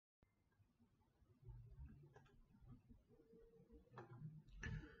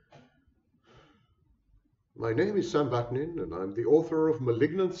My name is Sam Batnin, and I'm the author of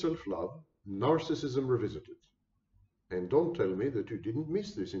Malignant Self-Love, Narcissism Revisited. And don't tell me that you didn't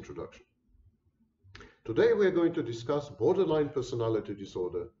miss this introduction. Today we're going to discuss borderline personality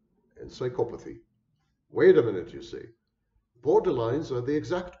disorder and psychopathy. Wait a minute, you say. Borderlines are the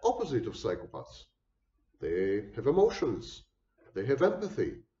exact opposite of psychopaths. They have emotions, they have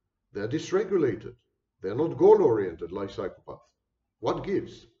empathy, they're dysregulated, they're not goal-oriented like psychopaths. What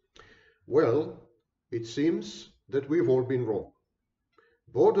gives? Well, it seems that we've all been wrong.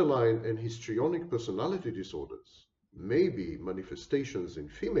 Borderline and histrionic personality disorders may be manifestations in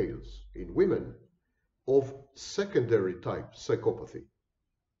females, in women, of secondary type psychopathy.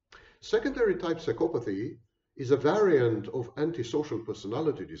 Secondary type psychopathy is a variant of antisocial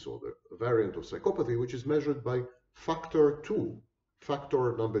personality disorder, a variant of psychopathy, which is measured by factor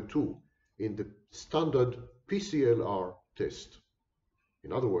number 2 in the standard PCL-R test.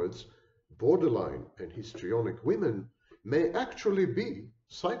 In other words, borderline and histrionic women may actually be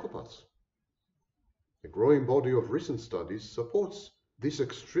psychopaths. A growing body of recent studies supports this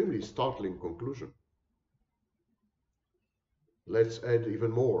extremely startling conclusion. Let's add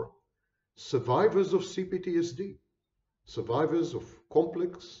even more. Survivors of CPTSD, survivors of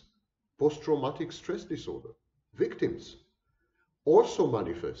complex post-traumatic stress disorder, victims, also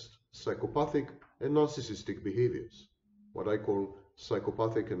manifest psychopathic and narcissistic behaviors, what I call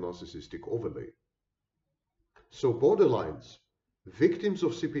psychopathic and narcissistic overlay. So borderlines, victims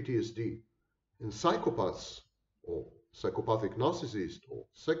of CPTSD, and psychopaths or psychopathic narcissists or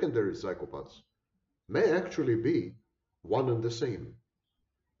secondary psychopaths may actually be one and the same.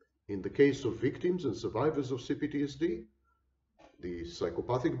 In the case of victims and survivors of CPTSD, the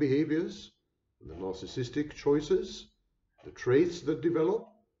psychopathic behaviors, the narcissistic choices, the traits that develop,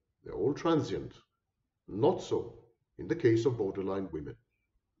 they're all transient. Not so in the case of borderline women.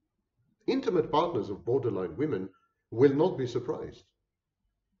 Intimate partners of borderline women will not be surprised.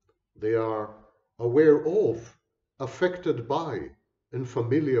 They are aware of, affected by, and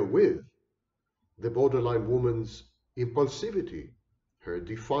familiar with the borderline woman's impulsivity, her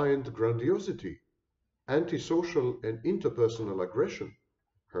defiant grandiosity, antisocial and interpersonal aggression,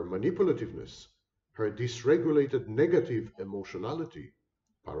 her manipulativeness, her dysregulated negative emotionality,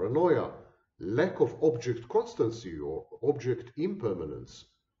 paranoia, lack of object constancy or object impermanence,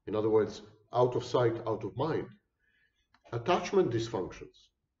 in other words, out of sight, out of mind, attachment dysfunctions,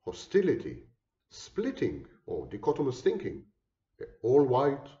 hostility, splitting or dichotomous thinking, all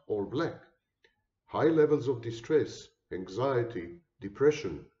white, all black, high levels of distress, anxiety,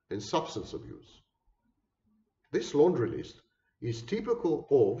 depression, and substance abuse. This laundry list is typical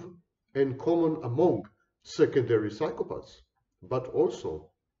of and common among secondary psychopaths, but also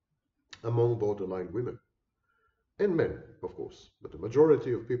among borderline women and men, of course, but the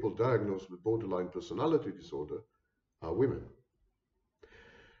majority of people diagnosed with borderline personality disorder are women.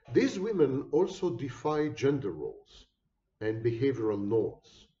 These women also defy gender roles and behavioral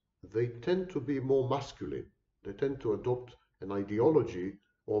norms. They tend to be more masculine. They tend to adopt an ideology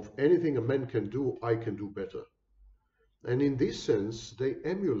of anything a man can do, I can do better. And in this sense, they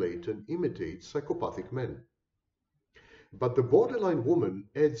emulate and imitate psychopathic men. But the borderline woman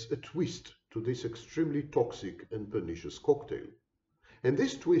adds a twist to this extremely toxic and pernicious cocktail. And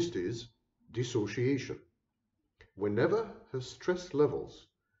this twist is dissociation. Whenever her stress levels,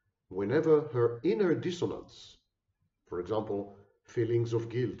 whenever her inner dissonance, for example, feelings of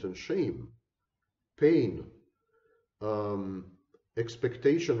guilt and shame, pain,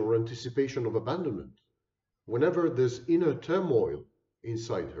 expectation or anticipation of abandonment, whenever there's inner turmoil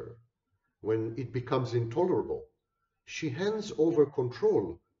inside her, when it becomes intolerable, she hands over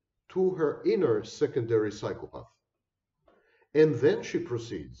control to her inner secondary psychopath. And then she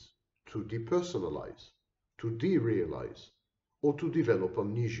proceeds to depersonalize, to derealize, or to develop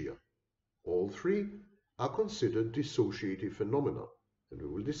amnesia. All three are considered dissociative phenomena, and we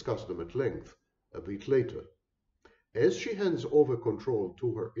will discuss them at length a bit later. As she hands over control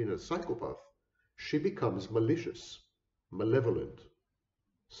to her inner psychopath, she becomes malicious, malevolent,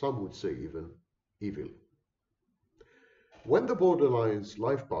 some would say even evil. When the borderline's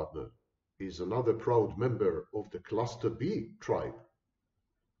life partner is another proud member of the cluster B tribe,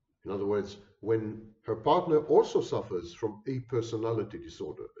 in other words, when her partner also suffers from a personality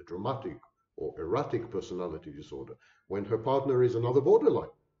disorder, a dramatic or erratic personality disorder, when her partner is another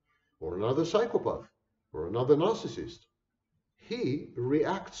borderline, or another psychopath, or another narcissist, he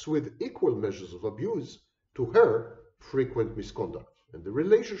reacts with equal measures of abuse to her frequent misconduct. And the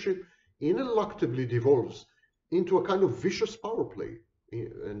relationship ineluctably devolves into a kind of vicious power play,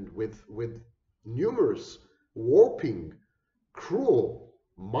 and with numerous warping, cruel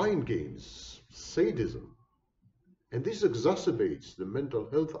mind games, sadism, And this exacerbates the mental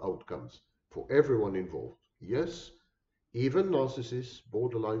health outcomes for everyone involved. Yes, even narcissists,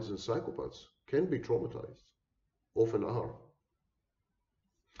 borderlines, and psychopaths can be traumatized, often are.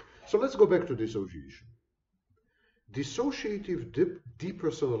 So let's go back to dissociation. Dissociative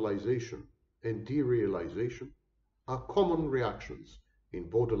depersonalization and derealization are common reactions in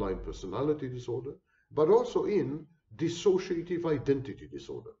borderline personality disorder, but also in dissociative identity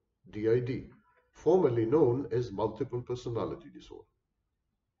disorder, DID, formerly known as multiple personality disorder.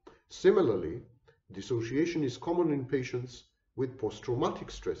 Similarly, dissociation is common in patients with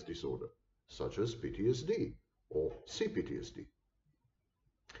post-traumatic stress disorder, such as PTSD or CPTSD.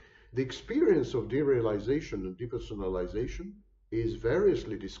 The experience of derealization and depersonalization is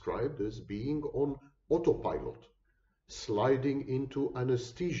variously described as being on autopilot, sliding into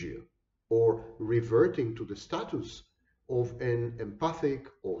anesthesia, or reverting to the status of an empathic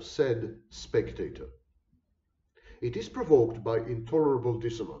or sad spectator. It is provoked by intolerable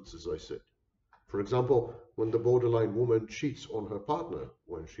dissonance, as I said. For example, when the borderline woman cheats on her partner,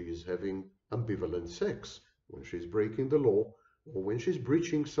 when she is having ambivalent sex, when she is breaking the law, or when she's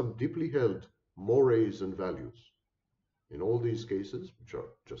breaching some deeply held mores and values. In all these cases, which are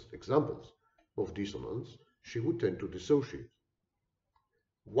just examples of dissonance, she would tend to dissociate.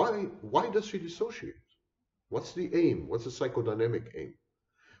 Why does she dissociate? What's the aim? What's the psychodynamic aim?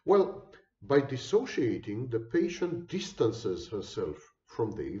 Well, by dissociating, the patient distances herself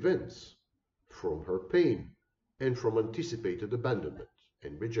from the events, from her pain, and from anticipated abandonment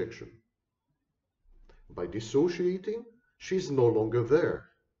and rejection. By dissociating, she's no longer there.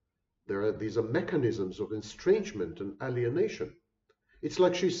 These are mechanisms of estrangement and alienation. It's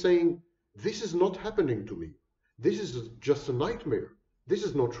like she's saying, this is not happening to me. This is just a nightmare. This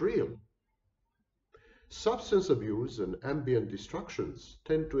is not real. Substance abuse and ambient distractions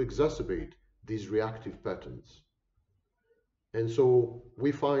tend to exacerbate these reactive patterns. And so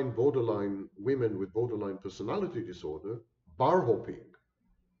we find borderline women with borderline personality disorder bar hopping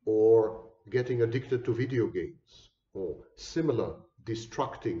or getting addicted to video games or similar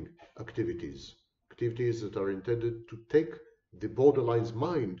distracting activities that are intended to take the borderline's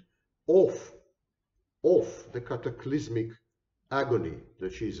mind off the cataclysmic agony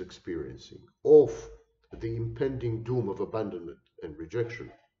that she's experiencing, off the impending doom of abandonment and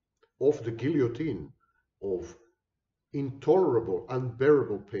rejection, off the guillotine of intolerable,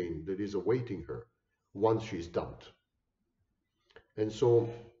 unbearable pain that is awaiting her once she's dumped. And so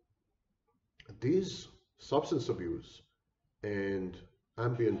these substance abuse and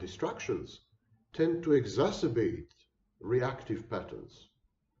ambient distractions tend to exacerbate reactive patterns.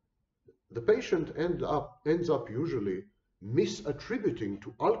 The patient ends up usually misattributing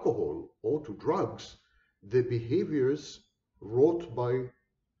to alcohol or to drugs the behaviors wrought by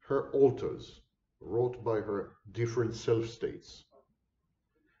her alters, wrought by her different self states.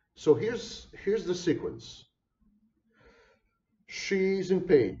 So here's the sequence. She's in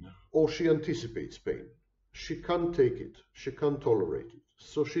pain, or she anticipates pain. She can't take it. She can't tolerate it.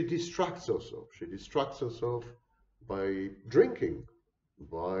 So she distracts herself. She distracts herself by drinking,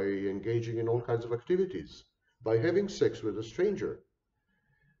 by engaging in all kinds of activities, by having sex with a stranger.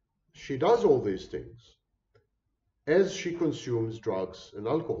 She does all these things as she consumes drugs and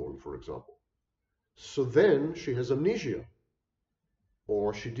alcohol, for example. So then she has amnesia,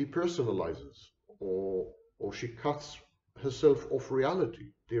 or she depersonalizes, or she cuts herself off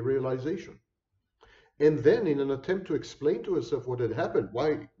reality, derealization. And then in an attempt to explain to herself what had happened,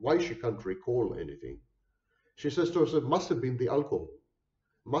 why she can't recall anything, she says to herself, must have been the alcohol,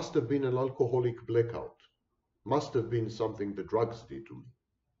 must have been an alcoholic blackout, must have been something the drugs did to me.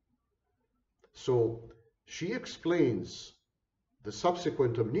 So she explains the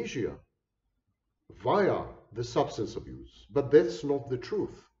subsequent amnesia via the substance abuse, but that's not the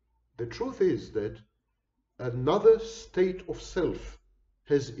truth. The truth is that another state of self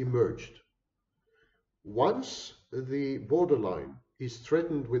has emerged. Once the borderline is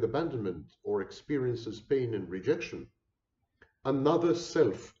threatened with abandonment or experiences pain and rejection, another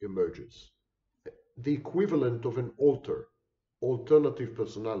self emerges, the equivalent of an alternative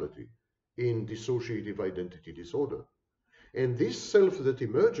personality in dissociative identity disorder. And this self that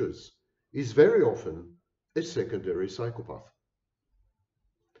emerges is very often a secondary psychopath.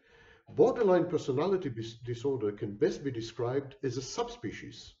 Borderline personality disorder can best be described as a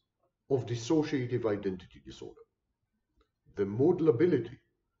subspecies of dissociative identity disorder. The mood lability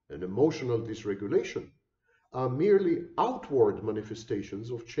and emotional dysregulation are merely outward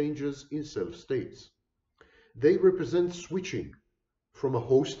manifestations of changes in self-states. They represent switching from a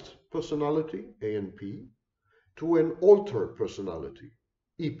host personality, ANP, to an alter personality,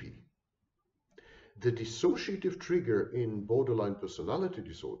 EP. The dissociative trigger in borderline personality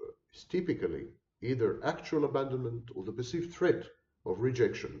disorder is typically either actual abandonment or the perceived threat of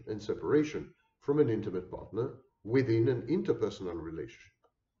rejection and separation from an intimate partner within an interpersonal relationship.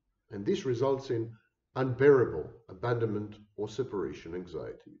 And this results in unbearable abandonment or separation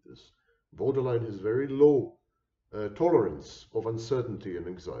anxiety. This borderline has very low tolerance of uncertainty and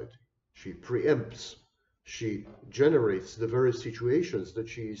anxiety. She preempts, she generates the very situations that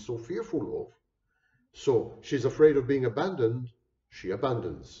she is so fearful of. So she's afraid of being abandoned, she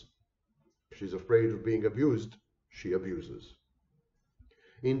abandons. She's afraid of being abused, she abuses.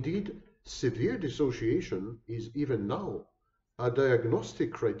 Indeed, severe dissociation is even now a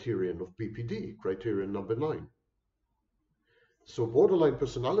diagnostic criterion of BPD, criterion number 9. So borderline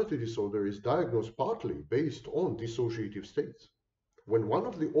personality disorder is diagnosed partly based on dissociative states. When one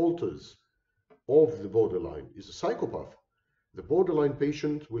of the alters of the borderline is a psychopath, the borderline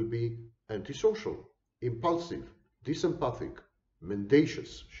patient will be antisocial, impulsive, disempathic,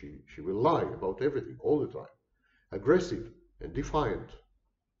 mendacious. She will lie about everything all the time, aggressive and defiant.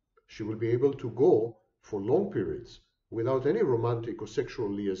 She will be able to go for long periods without any romantic or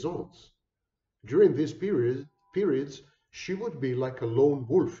sexual liaisons. During these periods, she would be like a lone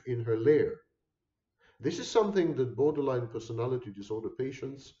wolf in her lair. This is something that borderline personality disorder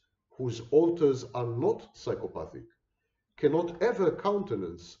patients whose alters are not psychopathic cannot ever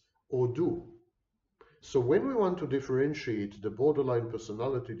countenance or do. So when we want to differentiate the borderline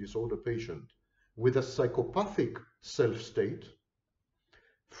personality disorder patient with a psychopathic self-state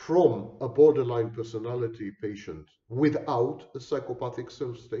from a borderline personality patient without a psychopathic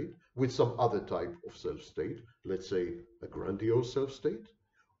self-state, with some other type of self-state, let's say a grandiose self-state,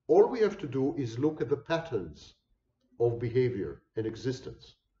 all we have to do is look at the patterns of behavior and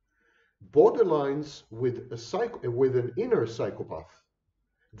existence. Borderlines with an inner psychopath,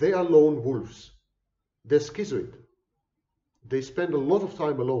 they are lone wolves. They're schizoid. They spend a lot of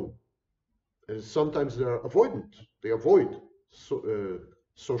time alone. And sometimes they are avoidant. They avoid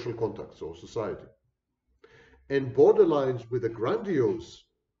social contacts or society. And borderlines with a grandiose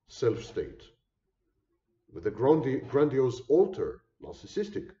self-state, with a grandiose alter,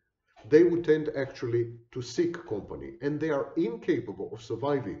 narcissistic, they would tend actually to seek company. And they are incapable of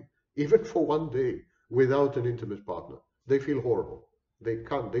surviving, even for one day, without an intimate partner. They feel horrible. They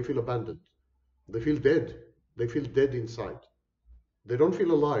can't. They feel abandoned. They feel dead. They feel dead inside. They don't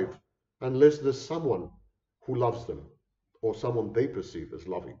feel alive unless there's someone who loves them or someone they perceive as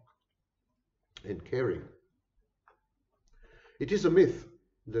loving and caring. It is a myth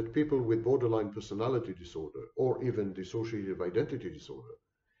that people with borderline personality disorder or even dissociative identity disorder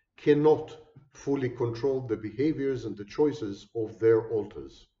cannot fully control the behaviors and the choices of their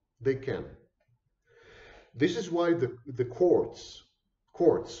alters. They can. This is why the courts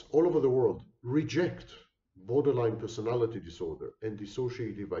all over the world reject borderline personality disorder and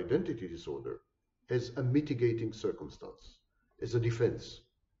dissociative identity disorder as a mitigating circumstance, as a defense.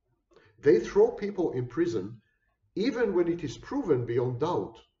 They throw people in prison even when it is proven beyond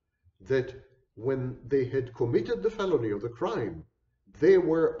doubt that when they had committed the felony or the crime, they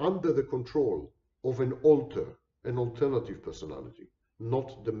were under the control of an alter, an alternative personality,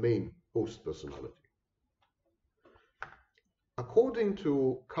 not the main host personality. According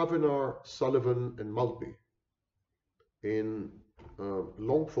to Kavanagh, Sullivan, and Maltby, in a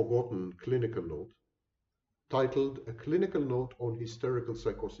long-forgotten clinical note titled A Clinical Note on Hysterical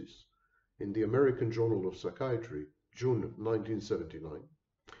Psychosis in the American Journal of Psychiatry, June 1979,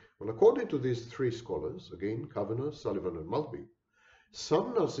 well, according to these three scholars, again, Kavanagh, Sullivan, and Maltby,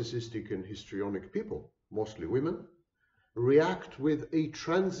 some narcissistic and histrionic people, mostly women, react with a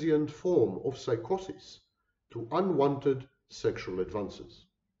transient form of psychosis to unwanted sexual advances.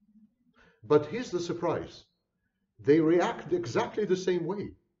 But here's the surprise. They react exactly the same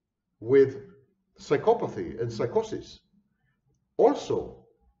way with psychopathy and psychosis. Also,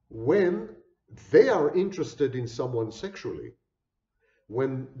 when they are interested in someone sexually,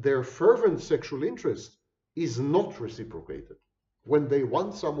 when their fervent sexual interest is not reciprocated, when they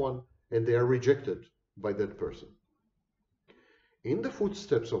want someone and they are rejected by that person. In the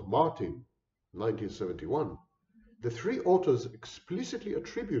footsteps of Martin, 1971, the three authors explicitly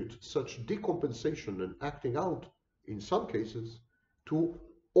attribute such decompensation and acting out, in some cases, to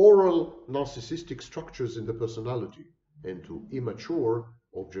oral narcissistic structures in the personality and to immature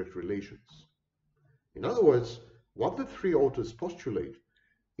object relations. In other words, what the three authors postulate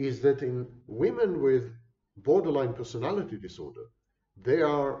is that in women with borderline personality disorder, there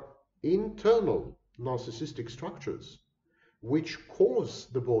are internal narcissistic structures which cause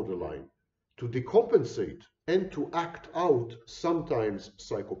the borderline to decompensate and to act out, sometimes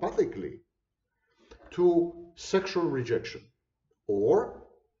psychopathically, to sexual rejection or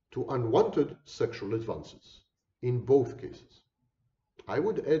to unwanted sexual advances in both cases. I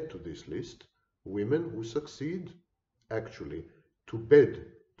would add to this list women who succeed actually to bed,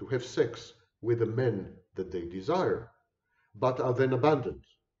 to have sex with the men that they desire, but are then abandoned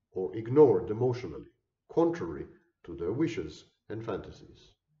or ignored emotionally, contrary to their wishes and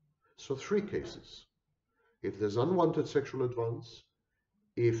fantasies. So 3 cases. If there's unwanted sexual advance,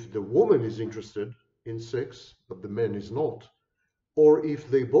 if the woman is interested in sex, but the man is not, or if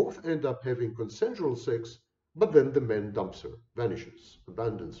they both end up having consensual sex, but then the man dumps her, vanishes,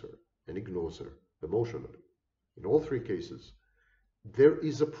 abandons her, and ignores her emotionally. In all 3 cases, there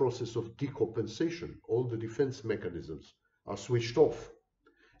is a process of decompensation. All the defense mechanisms are switched off.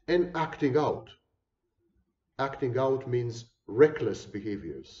 And acting out. Acting out means reckless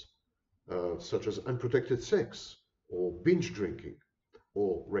behaviors, such as unprotected sex, or binge drinking,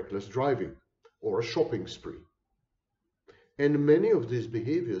 or reckless driving, or a shopping spree. And many of these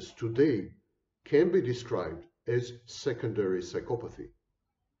behaviors today can be described as secondary psychopathy.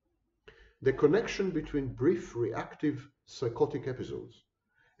 The connection between brief reactive psychotic episodes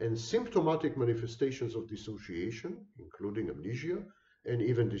and symptomatic manifestations of dissociation, including amnesia and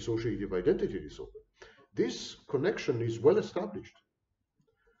even dissociative identity disorder. This connection is well established.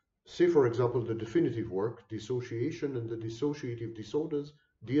 See, for example, the definitive work, Dissociation and the Dissociative Disorders,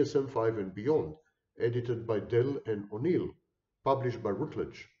 DSM-5 and Beyond, edited by Dell and O'Neill, published by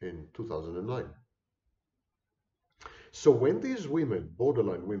Routledge in 2009. So when these women,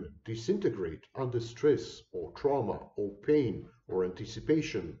 borderline women, disintegrate under stress or trauma or pain or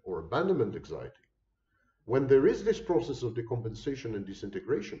anticipation or abandonment anxiety, when there is this process of decompensation and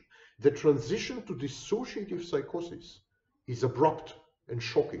disintegration, the transition to dissociative psychosis is abrupt and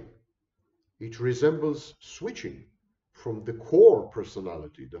shocking. It resembles switching from the core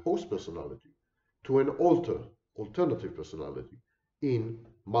personality, the host personality, to an alternative personality in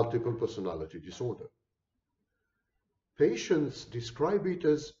multiple personality disorder. Patients describe it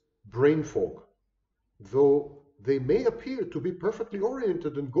as brain fog, though they may appear to be perfectly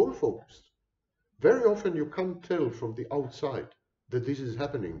oriented and goal-focused. Very often you can't tell from the outside that this is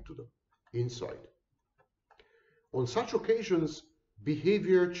happening to them inside. On such occasions,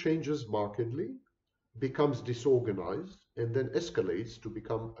 behavior changes markedly, becomes disorganized, and then escalates to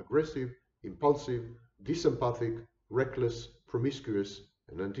become aggressive, impulsive, dysempathic, reckless, promiscuous,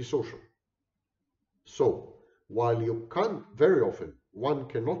 and antisocial. So, while you can't, very often, one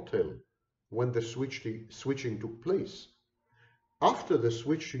cannot tell when the switching took place, after the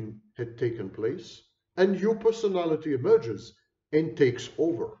switching had taken place, a new personality emerges and takes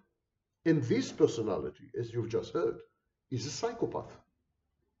over. And this personality, as you've just heard, is a psychopath.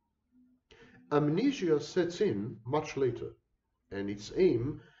 Amnesia sets in much later, and its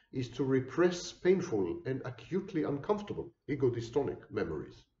aim is to repress painful and acutely uncomfortable ego-dystonic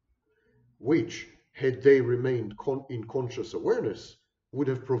memories, which, had they remained in conscious awareness, would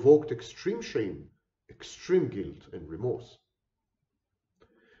have provoked extreme shame, extreme guilt, and remorse.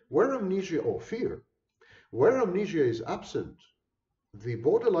 Where amnesia or fear, where amnesia is absent, the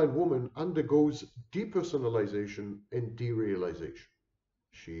borderline woman undergoes depersonalization and derealization.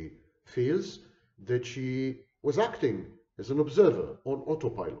 She feels that she was acting as an observer on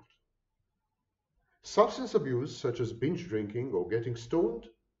autopilot. Substance abuse, such as binge drinking or getting stoned,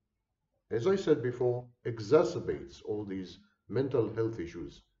 as I said before, exacerbates all these mental health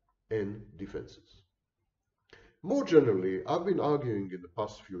issues and defenses. More generally, I've been arguing in the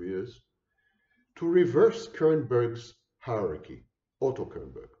past few years to reverse Kernberg's hierarchy, Otto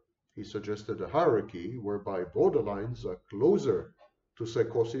Kernberg. He suggested a hierarchy whereby borderlines are closer to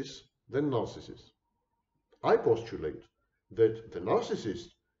psychosis than narcissists. I postulate that the narcissist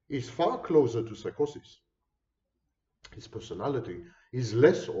is far closer to psychosis. His personality is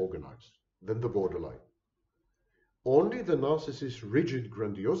less organized than the borderline. Only the narcissist's rigid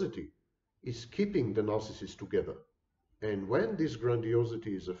grandiosity is keeping the narcissist together. And when this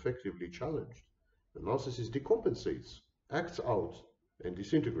grandiosity is effectively challenged, the narcissist decompensates, acts out, and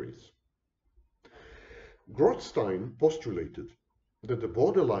disintegrates. Grotstein postulated that the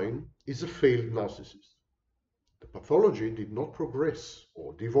borderline is a failed narcissist. The pathology did not progress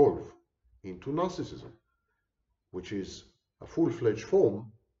or devolve into narcissism, which is a full-fledged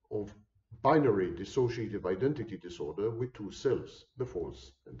form of binary dissociative identity disorder with 2 selves, the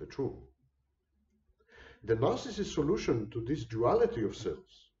false and the true. The narcissist solution to this duality of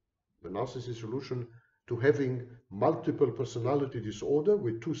selves, the narcissist solution to having multiple personality disorder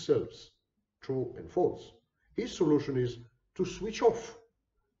with 2 selves, true and false, his solution is to switch off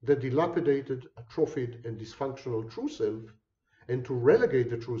the dilapidated, atrophied, and dysfunctional true self and to relegate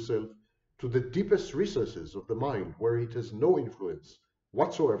the true self to the deepest recesses of the mind where it has no influence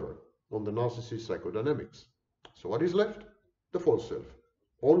whatsoever on the narcissist's psychodynamics. So what is left? The false self.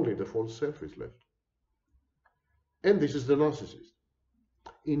 Only the false self is left. And this is the narcissist.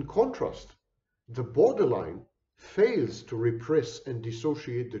 In contrast, the borderline fails to repress and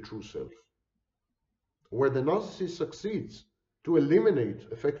dissociate the true self. Where the narcissist succeeds to eliminate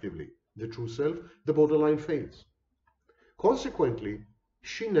effectively the true self, the borderline fails. Consequently,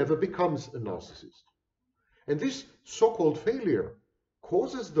 she never becomes a narcissist. And this so-called failure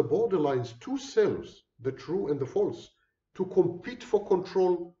causes the borderline's two selves, the true and the false, to compete for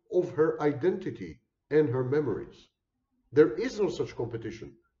control of her identity and her memories. There is no such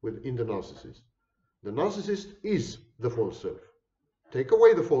competition within the narcissist. The narcissist is the false self. Take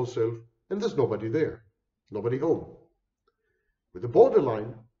away the false self, and there's nobody there, nobody home. With the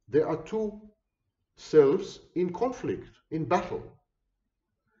borderline, there are two selves in conflict, in battle.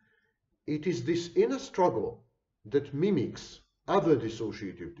 It is this inner struggle that mimics other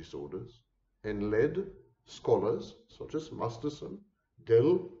dissociative disorders and led scholars such as Masterson,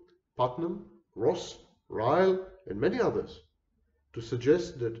 Dell, Putnam, Ross, Ryle, and many others to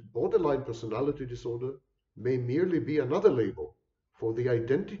suggest that borderline personality disorder may merely be another label for the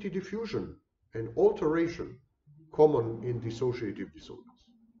identity diffusion and alteration common in dissociative disorders.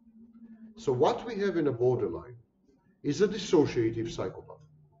 So what we have in a borderline is a dissociative psychopath.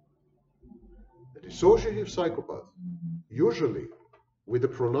 A dissociative psychopath, usually with the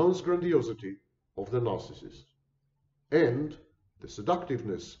pronounced grandiosity of the narcissist and the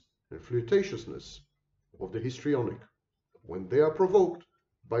seductiveness and flirtatiousness of the histrionic when they are provoked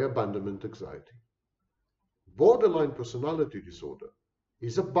by abandonment anxiety. Borderline personality disorder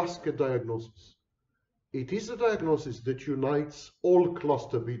is a basket diagnosis. It is a diagnosis that unites all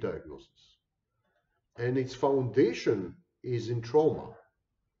cluster B diagnoses, and its foundation is in trauma.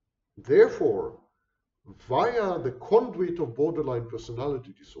 Therefore, via the conduit of borderline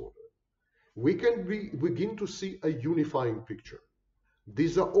personality disorder, we can begin to see a unifying picture.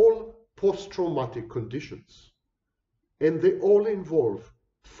 These are all post-traumatic conditions, and they all involve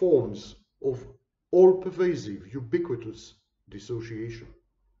forms of all-pervasive, ubiquitous dissociation.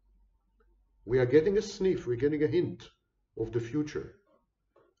 We are getting a sniff, we're getting a hint of the future.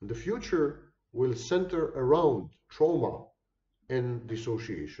 And the future will center around trauma and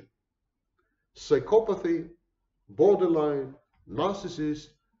dissociation. Psychopathy, borderline, narcissist,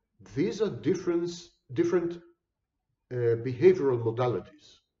 these are different behavioral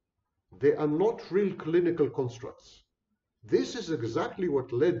modalities. They are not real clinical constructs. This is exactly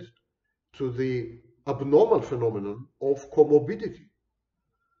what led to the abnormal phenomenon of comorbidity.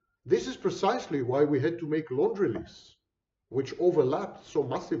 This is precisely why we had to make laundry lists, which overlapped so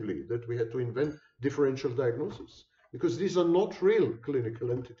massively that we had to invent differential diagnosis, because these are not real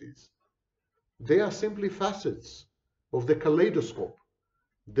clinical entities. They are simply facets of the kaleidoscope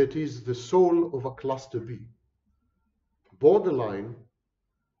that is the soul of a cluster B. Borderline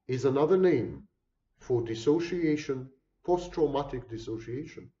is another name for dissociation, post-traumatic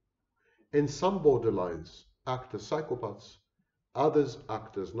dissociation. And some borderlines act as psychopaths, others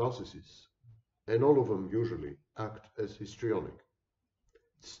act as narcissists, and all of them usually act as histrionic.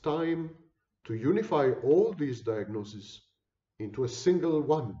 It's time to unify all these diagnoses into a single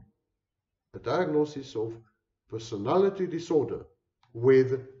one, a diagnosis of personality disorder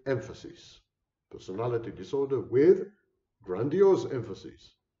with emphasis. Personality disorder with grandiose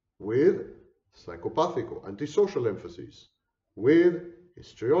emphasis, with psychopathic or antisocial emphasis, with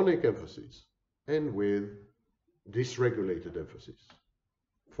histrionic emphasis, and with dysregulated emphasis,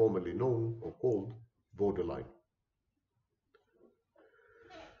 formerly known or called borderline.